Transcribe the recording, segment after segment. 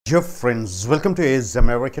Dear friends, welcome to AS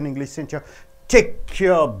American English Center. Take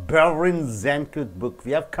your Baron Zankut book.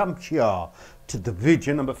 We have come here to the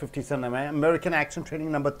video number 57, American Accent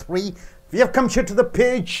Training number 3. We have come here to the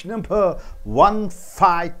page number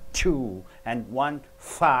 152 and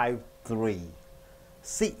 153.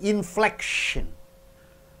 See, inflection.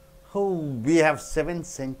 Oh, we have one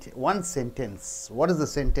sentence. What is the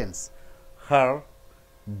sentence? Her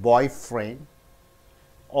boyfriend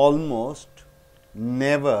almost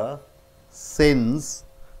never sends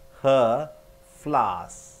her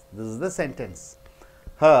flowers. This is the sentence.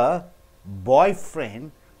 Her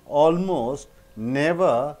boyfriend almost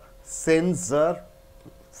never sends her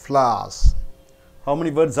flowers. How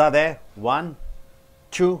many words are there? 1,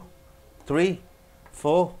 2, 3,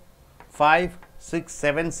 4, 5, 6,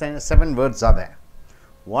 7 words are there.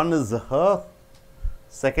 One is her,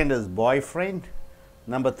 second is boyfriend,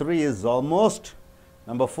 number 3 is almost,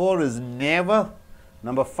 number 4 is never,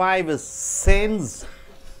 number 5 is sends,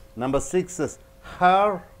 number 6 is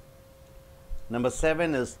her, number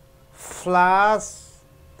 7 is flowers.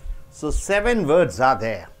 So 7 words are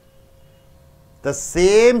there. The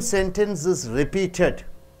same sentence is repeated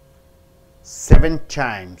 7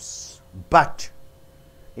 times, but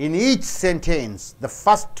in each sentence the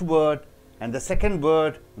first word and the second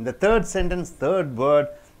word, in the third sentence third word,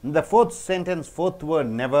 in the fourth sentence fourth word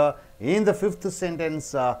never, in the fifth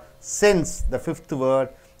sentence since the fifth word,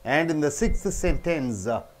 and in the sixth sentence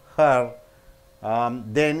her,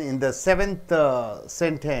 then in the seventh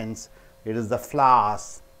sentence it is the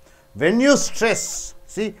flowers. When you stress,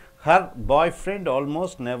 see, her boyfriend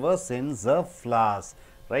almost never sends her flowers,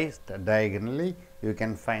 right? Diagonally you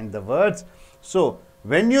can find the words. So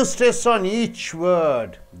when you stress on each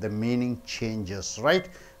word, the meaning changes, right?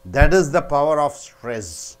 That is the power of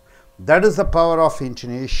stress. That is the power of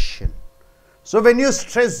intonation. So when you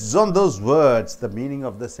stress on those words, the meaning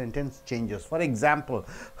of the sentence changes. For example,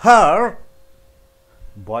 her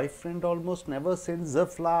boyfriend almost never sends her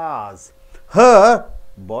flowers. Her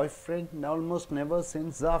boyfriend almost never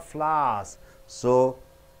sends her flowers. So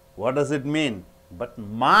what does it mean? But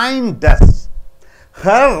mine does.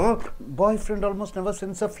 Her boyfriend almost never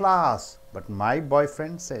sends her flowers, but my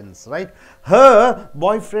boyfriend sends, right? Her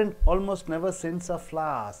boyfriend almost never sends her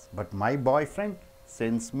flowers, but my boyfriend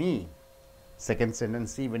sends me. Second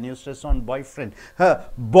sentence, see, when you stress on boyfriend, her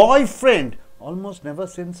boyfriend almost never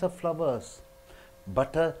sends her flowers,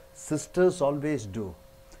 but her sisters always do.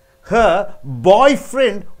 Her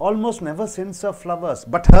boyfriend almost never sends her flowers,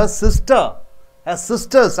 but her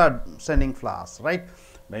sisters are sending flowers, right?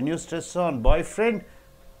 When you stress on boyfriend,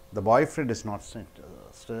 the boyfriend is not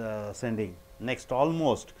sending. Next,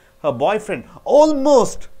 almost. Her boyfriend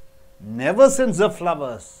almost never sends her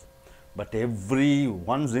flowers, but every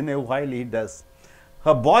once in a while he does.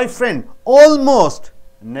 Her boyfriend almost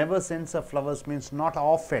never sends her flowers means not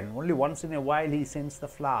often, only once in a while he sends the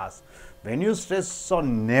flowers. When you stress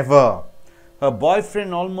on never, her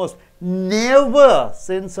boyfriend almost never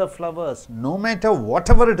sends her flowers, no matter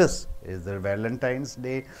whatever it is. Is there Valentine's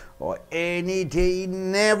Day or any day, he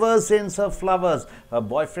never sends her flowers. Her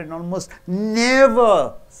boyfriend almost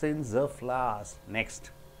never sends her flowers.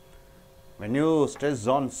 Next, when you stress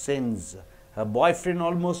on sends, her boyfriend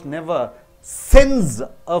almost never sends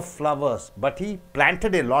her flowers, but he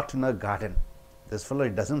planted a lot in her garden. This fellow, he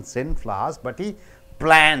doesn't send flowers, but he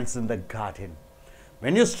plants in the garden.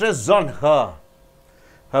 When you stress on her,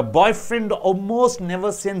 her boyfriend almost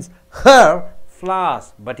never sends her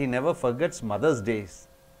flowers, but he never forgets Mother's Days.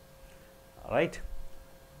 All right?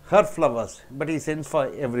 Her flowers, but he sends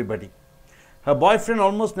for everybody. Her boyfriend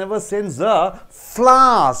almost never sends her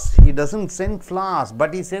flowers. He doesn't send flowers,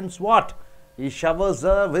 but he sends what? He showers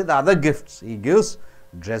her with other gifts. He gives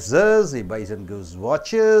dresses, he buys and gives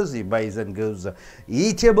watches, he buys and gives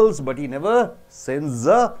eatables, but he never sends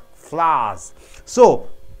her flowers. So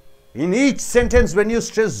in each sentence, when you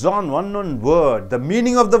stress on one word, the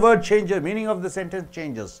meaning of the word changes, meaning of the sentence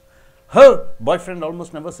changes. Her boyfriend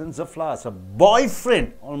almost never sends her flowers. Her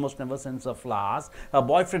boyfriend almost never sends her flowers. Her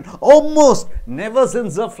boyfriend almost never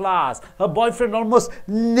sends her flowers. Her boyfriend almost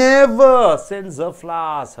never sends her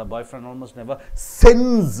flowers. Her boyfriend almost never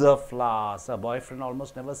sends her flowers. Her boyfriend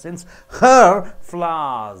almost never sends her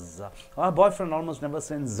flowers. Her boyfriend almost never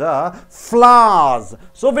sends her flowers.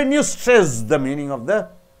 So when you stress, the meaning of the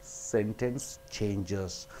sentence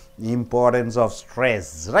changes. The importance of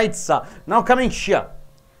stress, right, sir? Now coming here,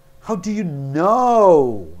 how do you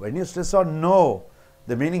know? When you stress on know,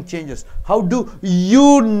 the meaning changes. How do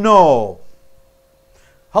you know?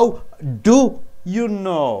 How do you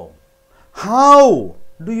know? How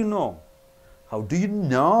do you know? How do you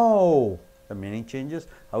know? The meaning changes.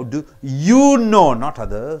 How do you know, not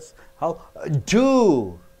others. How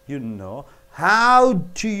do you know? How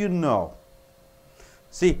do you know?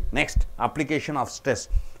 See, next, application of stress.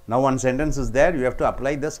 Now one sentence is there, you have to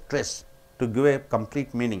apply the stress to give a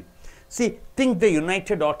complete meaning. See, think the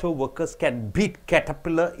United Auto Workers can beat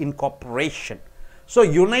Caterpillar Incorporation. So,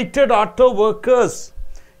 United Auto Workers,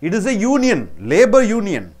 it is a union, labor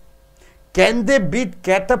union. Can they beat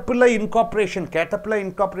Caterpillar Incorporation? Caterpillar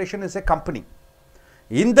Incorporation is a company.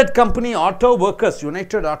 In that company, auto workers,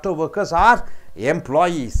 United Auto Workers are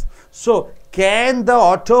employees. So, can the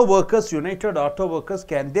auto workers, United Auto Workers,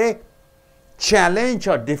 can they challenge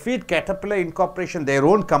or defeat Caterpillar Incorporation, their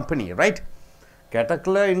own company, right?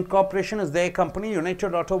 Caterpillar Incorporation is their company,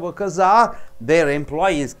 United Auto Workers are their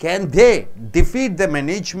employees. Can they defeat the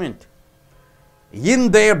management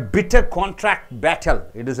in their bitter contract battle?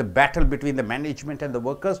 It is a battle between the management and the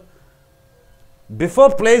workers.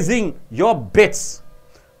 Before placing your bets,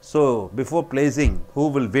 so before placing who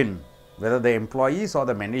will win, whether the employees or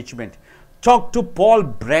the management, talk to Paul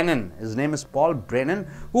Brennan. His name is Paul Brennan,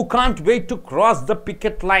 who can't wait to cross the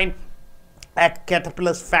picket line at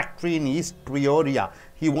Caterpillar's factory in East Peoria.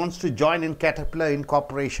 He wants to join in Caterpillar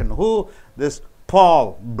Incorporation. Who? This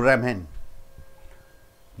Paul Brennan.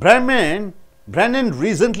 Brennan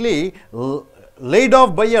recently laid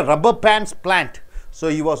off by a rubber pants plant. So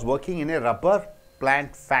he was working in a rubber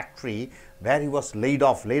plant factory where he was laid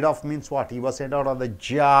off. Laid off means what? He was sent out on the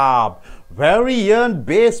job, where he earned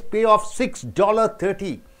base pay of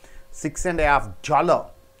 $6.30, $6.50.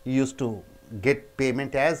 He used to get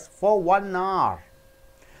payment as for 1 hour.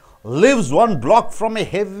 Lives 1 block from a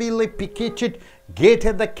heavily picketed gate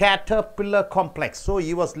at the Caterpillar complex. So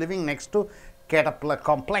he was living next to Caterpillar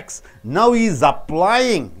complex. Now he is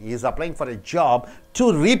applying for a job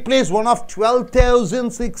to replace one of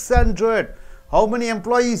 12,600. How many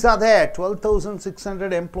employees are there?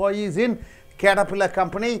 12,600 employees in Caterpillar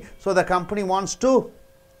company. So the company wants to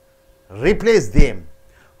replace them,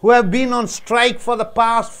 who have been on strike for the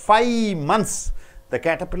past 5 months. The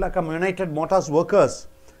Caterpillar United Motors workers,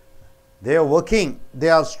 they are working, they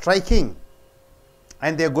are striking,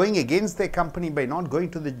 and they are going against their company by not going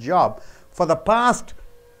to the job for the past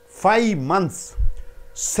 5 months.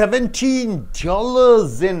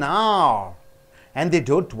 $17 an hour, and they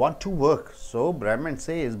don't want to work. So Brennan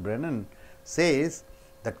says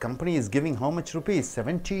that company is giving how much rupees?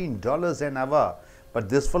 $17 an hour. But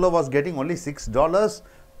this fellow was getting only $6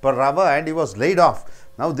 per hour and he was laid off.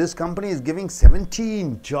 Now this company is giving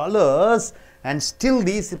 $17 and still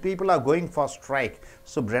these people are going for strike.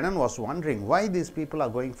 So Brennan was wondering why these people are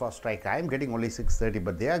going for strike. I am getting only $6.30,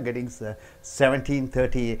 but they are getting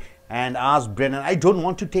 $17.30, and asked Brennan, I don't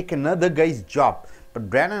want to take another guy's job. But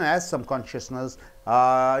Brennan has some consciousness,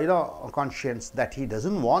 conscience that he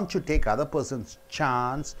doesn't want to take other person's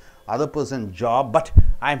chance, other person's job, but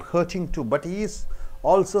I'm hurting too, but he is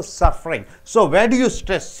also suffering. So where do you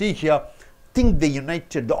stress? See here, think the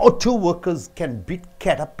United Auto Workers can beat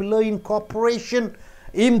Caterpillar Incorporation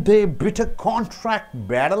in their bitter contract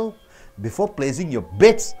battle? Before placing your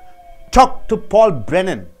bets, talk to Paul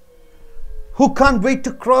Brennan, who can't wait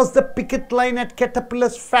to cross the picket line at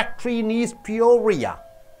Caterpillar's factory in East Peoria.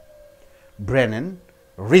 Brennan,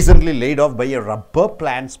 recently laid off by a rubber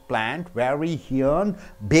plants plant where he earned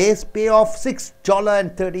base pay of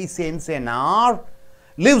 $6.30 an hour,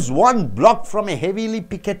 lives 1 block from a heavily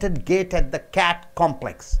picketed gate at the CAT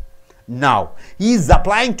complex. Now, he is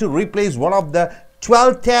applying to replace one of the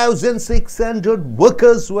 12,600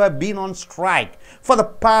 workers who have been on strike for the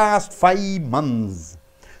past 5 months.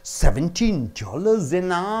 $17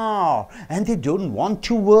 an hour, and they don't want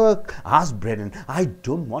to work. Asked Brennan, I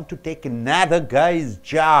don't want to take another guy's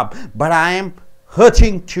job, but I am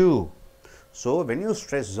hurting too. So when you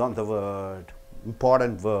stress on the word,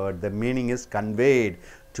 important word, the meaning is conveyed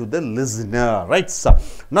to the listener, right? So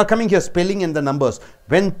now coming here, spelling and the numbers.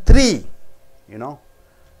 When 3,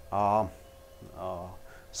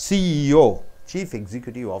 CEO, Chief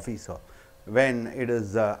Executive Officer, when it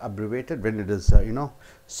is abbreviated, when it is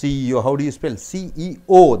CEO, how do you spell?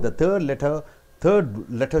 CEO, the third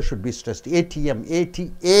letter should be stressed. ATM,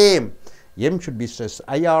 ATM, M should be stressed.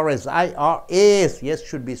 IRS, IRAS, yes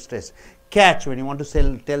should be stressed. Catch, when you want to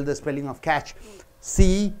tell the spelling of catch,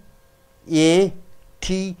 CATCH.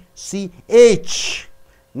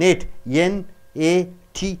 Nate,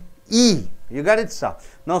 NATE. You got it, sir?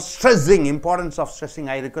 Now stressing, importance of stressing,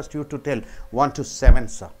 I request you to tell 1 to 7,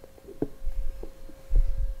 sir.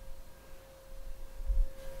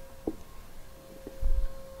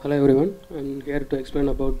 Hello everyone, I'm here to explain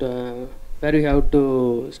about where you have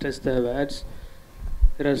to stress the words.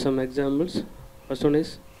 There are some examples. First one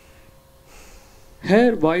is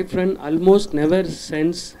Her boyfriend almost never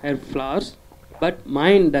sends her flowers, but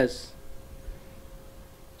mine does.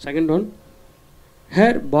 Second one.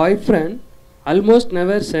 Her boyfriend almost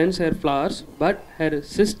never sends her flowers, but her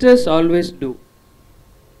sisters always do.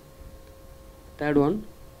 Third one.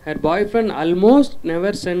 Her boyfriend almost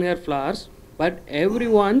never sends her flowers, but every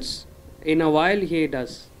once in a while he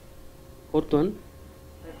does. Fourth one.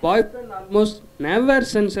 Her boyfriend almost never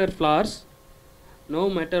sends her flowers, no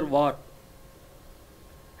matter what.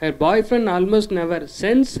 Her boyfriend almost never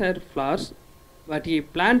sends her flowers, but he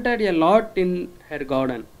planted a lot in her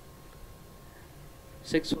garden.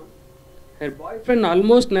 Sixth one. Her boyfriend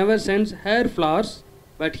almost never sends her flowers,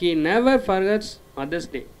 but he never forgets Mother's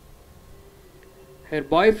Day. Her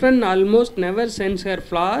boyfriend almost never sends her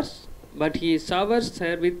flowers, but he showers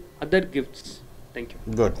her with other gifts. Thank you.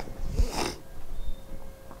 Good.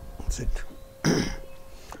 Sit.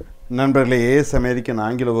 நண்பர்களே, ace American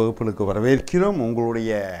ஆங்கில வகுப்புகளுக்கு வரவேற்கிறோம்.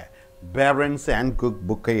 உங்களுடைய parents and cook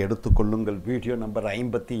புக்கை எடுத்துக்கொள்ளுங்கள். Video number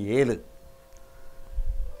 57.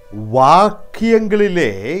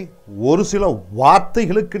 வாக்கியங்களிலே ஒரு சில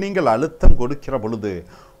வார்த்தைகளுக்கு நீங்கள் அழுத்தம் கொடுக்கிற பொழுது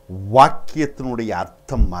வாக்கியத்தினுடைய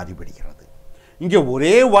அர்த்தம் மாறிவிடுகிறது. இங்கே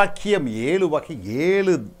ஒரே வாக்கியம் 7 வகை,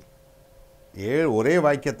 ஒரே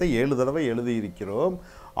வாக்கியத்தை 7 தடவை எழுதியிருக்கிறோம்.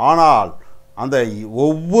 ஆனால் அந்த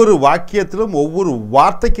ஒவ்வொரு வாக்கியத்திலும் ஒவ்வொரு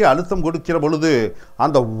வார்த்தைக்கு அழுத்தம் கொடுக்கிற பொழுது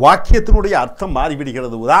அந்த வாக்கியத்தினுடைய அர்த்தம்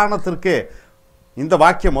மாறிவிடுகிறது. உதாரணத்திற்கு இந்த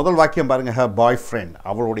வாக்கியம், முதல் வாக்கியம் பாருங்கள். ஹர் பாய் ஃப்ரெண்ட்,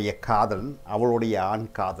 அவளுடைய காதலன், அவளுடைய ஆண்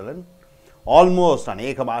காதலன். ஆல்மோஸ்ட்,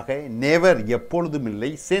 அநேகமாக. நெவர், எப்பொழுதும்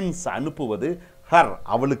இல்லை. சென்ஸ், அனுப்புவது. ஹர்,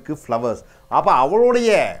 அவளுக்கு ஃப்ளவர்ஸ். அப்போ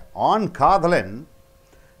அவளுடைய ஆண் காதலன்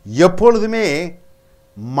எப்பொழுதுமே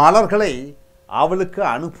மலர்களை அவளுக்கு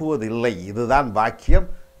அனுப்புவதில்லை. இதுதான் வாக்கியம்.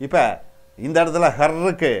 இப்போ இந்த இடத்துல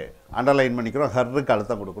ஹர்ருக்கு அண்டர்லைன் பண்ணிக்கிறோம், ஹர்ருக்கு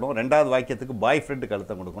அழுத்தம் கொடுக்கணும். ரெண்டாவது வாக்கியத்துக்கு பாய் ஃப்ரெண்டுக்கு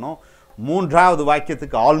அழுத்தம் கொடுக்கணும். மூன்றாவது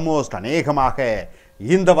வாக்கியத்துக்கு ஆல்மோஸ்ட், அநேகமாக,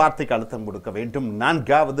 இந்த வார்த்தைக்கு அழுத்தம் கொடுக்க வேண்டும்.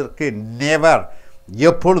 நான்காவதற்கு நெவர்,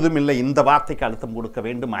 எப்பொழுதும் இல்லை, இந்த வார்த்தைக்கு அழுத்தம் கொடுக்க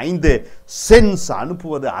வேண்டும். 5 சென்ஸ்,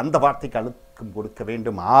 அனுப்புவது, அந்த வார்த்தைக்கு அழுத்தம் கொடுக்க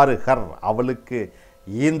வேண்டும். 6 ஹர், அவளுக்கு,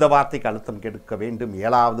 இந்த வார்த்தைக்கு அழுத்தம் கொடுக்க வேண்டும்.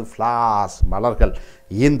 7வது ஃப்ளாஸ், மலர்கள்,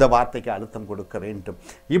 இந்த வார்த்தைக்கு அழுத்தம் கொடுக்க வேண்டும்.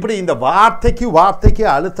 இப்படி இந்த வார்த்தைக்கு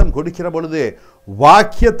அழுத்தம் கொடுக்கிற பொழுது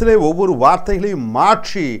வாக்கியத்திலே ஒவ்வொரு வார்த்தைகளையும்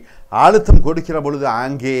மாற்றி அழுத்தம் கொடுக்கிற பொழுது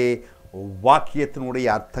அங்கே வாக்கியத்தினுடைய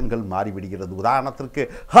அர்த்தங்கள் மாறிவிடுகிறது. உதாரணத்திற்கு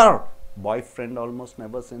ஹர் பாய் ஃப்ரெண்ட் ஆல்மோஸ்ட்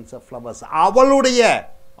நெவர் சென்ஸ் அ ஃப்ளவர்ஸ், அவளுடைய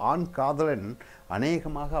ஆண் காதலன்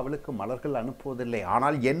அநேகமாக அவளுக்கு மலர்கள் அனுப்புவதில்லை,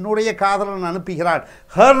 ஆனால் என்னுடைய காதலன் அனுப்புகிறான்.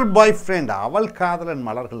 ஹர் பாய் ஃப்ரெண்ட், அவள் காதலன்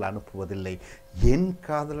மலர்கள் அனுப்புவதில்லை, என்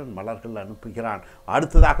காதலன் மலர்கள் அனுப்புகிறான்.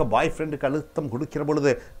 அடுத்ததாக பாய் ஃப்ரெண்டுக்கு அழுத்தம் கொடுக்கிற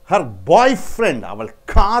பொழுது ஹர் பாய் ஃப்ரெண்ட், அவள்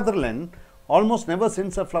காதலன், ஆல்மோஸ்ட் நெவர்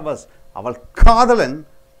சென்ஸ் அ ஃப்ளவர்ஸ், அவள் காதலன்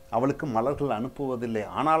அவளுக்கு மலர்கள் அனுப்புவதில்லை,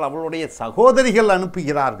 ஆனால் அவளுடைய சகோதரிகள்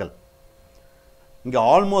அனுப்புகிறார்கள். இங்கே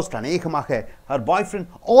ஆல்மோஸ்ட், அநேகமாக. ஹர் பாய் ஃப்ரெண்ட்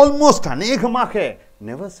ஆல்மோஸ்ட், அநேகமாக,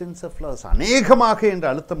 நெவர் சென்ஸ் அ ஃப்ளவர்ஸ், அநேகமாக என்று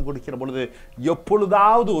அழுத்தம் கொடுக்கிற பொழுது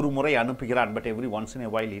எப்பொழுதாவது ஒரு முறை அனுப்புகிறான். But every once in a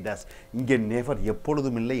while he does. இங்கே நெவர்,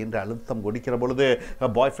 எப்பொழுதும் இல்லை என்று அழுத்தம் கொடுக்கிற பொழுது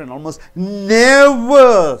பாய் ஃப்ரெண்ட் ஆல்மோஸ்ட்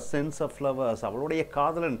நெவர் சென்ஸ் அ ஃப்ளவர்ஸ், அவளுடைய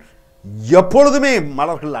காதலன் எப்பொழுதுமே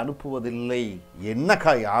மலர்கள் அனுப்புவதில்லை, என்ன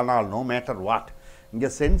ஆனால் நோ மேட்டர் வாட். இங்கே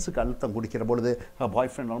சென்ஸுக்கு அழுத்தம் கொடுக்கிற பொழுது பாய்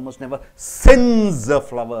ஃப்ரெண்ட் ஆல்மோஸ்ட் நெவர் சென்ஸ் அ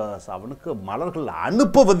ஃப்ளவர்ஸ், அவனுக்கு மலர்கள்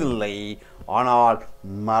அனுப்புவதில்லை, ஆனால்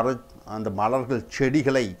அந்த மலர்கள்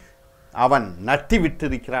செடிகளை அவன் நட்டி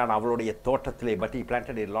விட்டிருக்கிறான் அவளுடைய தோட்டத்திலே. But he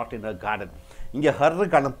planted a lot in her garden. இங்கே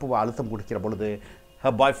ஹர்ருக்கு அழுத்தம் கொடுக்கிற பொழுது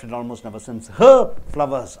ஹர் பாய் friend almost never sense her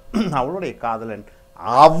flowers, அவளுடைய காதலன்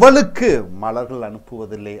அவளுக்கு மலர்கள்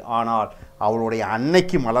அனுப்புவதில்லை, ஆனால் அவளுடைய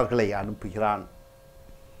அன்னைக்கு மலர்களை அனுப்புகிறான்.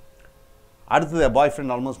 அடுத்தது பாய்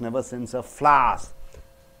ஃப்ரெண்ட் ஆல்மோஸ்ட் நெவர் சென்ஸ் அ ஃப்ளார்ஸ்,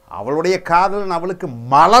 அவளுடைய காதலன் அவளுக்கு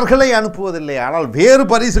மலர்களை அனுப்புவதில்லை, ஆனால் வேறு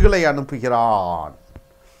பரிசுகளை அனுப்புகிறான்.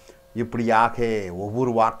 இப்படியாக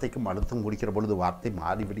ஒவ்வொரு வார்த்தைக்கும் அழுத்தம் கொடுக்கிற பொழுது வார்த்தை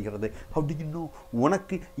மாறிவிடுகிறது. ஹவு டு யூ நோ,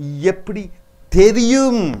 உனக்கு எப்படி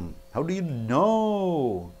தெரியும்? How to you know,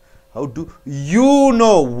 how to you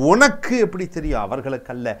know, உனக்கு எப்படி தெரியும்,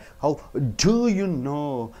 அவர்களுக்கு அல்ல. How to you know,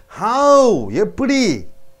 how, எப்படி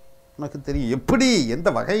உனக்கு தெரியும், எப்படி,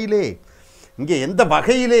 எந்த வகையிலே. இங்கே எந்த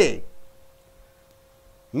வகையிலே,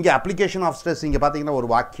 இங்கே அப்ளிகேஷன் ஆஃப் ஸ்ட்ரெஸ். இங்கே பார்த்தீங்கன்னா ஒரு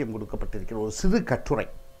வாக்கியம் கொடுக்கப்பட்டிருக்கிற ஒரு சிறு கட்டுரை.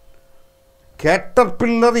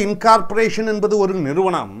 கேட்டர்பில்லர் இன்கார்பரேஷன் என்பது ஒரு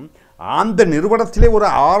நிறுவனம். அந்த நிறுவனத்திலே ஒரு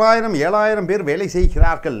 6000-7000 பேர் வேலை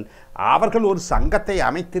செய்கிறார்கள். அவர்கள் ஒரு சங்கத்தை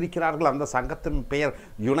அமைத்திருக்கிறார்கள். அந்த சங்கத்தின் பெயர்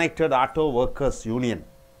யுனைடெட் ஆட்டோ ஒர்க்கர்ஸ் யூனியன்.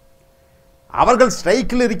 அவர்கள்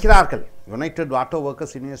ஸ்ட்ரைக்கில் இருக்கிறார்கள். யுனைடெட் ஆட்டோ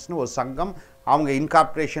ஒர்க்கர்ஸ் யூனியன் ஒரு சங்கம். அவங்க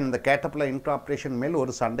இன்கார்பரேஷன், இந்த கேட்டர்பில்லர் இன்கார்பரேஷன் மேல்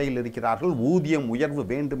ஒரு சண்டையில் இருக்கிறார்கள். ஊதியம் உயர்வு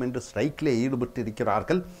வேண்டும் என்று ஸ்ட்ரைக்கில் ஈடுபட்டு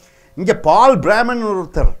இருக்கிறார்கள். இங்கே பால் பிராமன்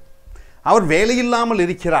ஒருத்தர், அவர் வேலையில்லாமல்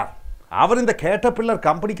இருக்கிறார். அவர் இந்த கேட்டர்பில்லர்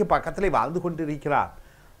கம்பெனிக்கு பக்கத்திலே வாழ்ந்து கொண்டிருக்கிறார்.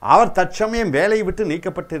 அவர் தற்சமயம் வேலையை விட்டு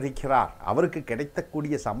நீக்கப்பட்டிருக்கிறார். அவருக்கு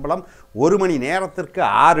கிடைக்கக்கூடிய சம்பளம் 1 மணி நேரத்திற்கு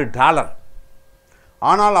 $6.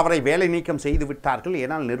 ஆனால் அவரை வேலை நீக்கம் செய்து விட்டார்கள்,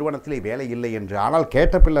 ஏனால் நிறுவனத்திலே வேலை இல்லை என்று. ஆனால்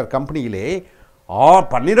கேட்டர்பில்லர் கம்பெனியிலே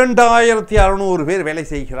 12,600 பேர் வேலை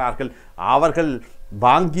செய்கிறார்கள். அவர்கள்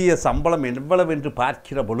வாங்கிய சம்பளம் எவ்வளவு என்று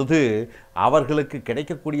பார்க்கிற பொழுது அவர்களுக்கு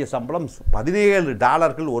கிடைக்கக்கூடிய சம்பளம்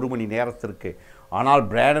 $17 1 மணி நேரத்திற்கு. ஆனால்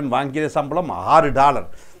பிராண்டன் வாங்கிய சம்பளம் $6.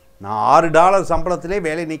 நான் $6 சம்பளத்திலே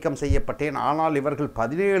வேலை நீக்கம் செய்யப்பட்டேன், ஆனால் இவர்கள்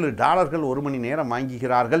 $17 1 மணி நேரம்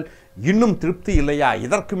வாங்குகிறார்கள். இன்னும் திருப்தி இல்லையா?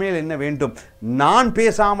 இதற்கு மேல் என்ன வேண்டும்? நான்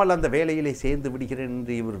பேசாமல் அந்த வேலையிலே சேர்ந்து விடுகிறேன்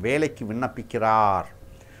என்று இவர் வேலைக்கு விண்ணப்பிக்கிறார்.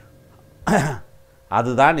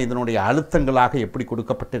 அதுதான் இதனுடைய அழுத்தங்களாக எப்படி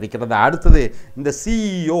கொடுக்கப்பட்டிருக்கிறது. அடுத்தது இந்த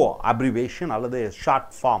CEO அப்ரிவேஷன் அல்லது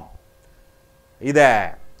ஷார்ட் ஃபார்ம். இதை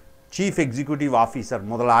சீஃப் எக்ஸிக்யூட்டிவ் ஆஃபீஸர்,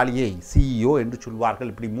 முதலாளியை CEO என்று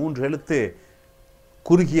சொல்வார்கள். இப்படி 3 எழுத்து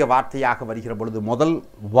குறுகிய வார்த்தையாக வருகிற பொழுது முதல்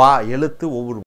எழுத்து ஒவ்வொரு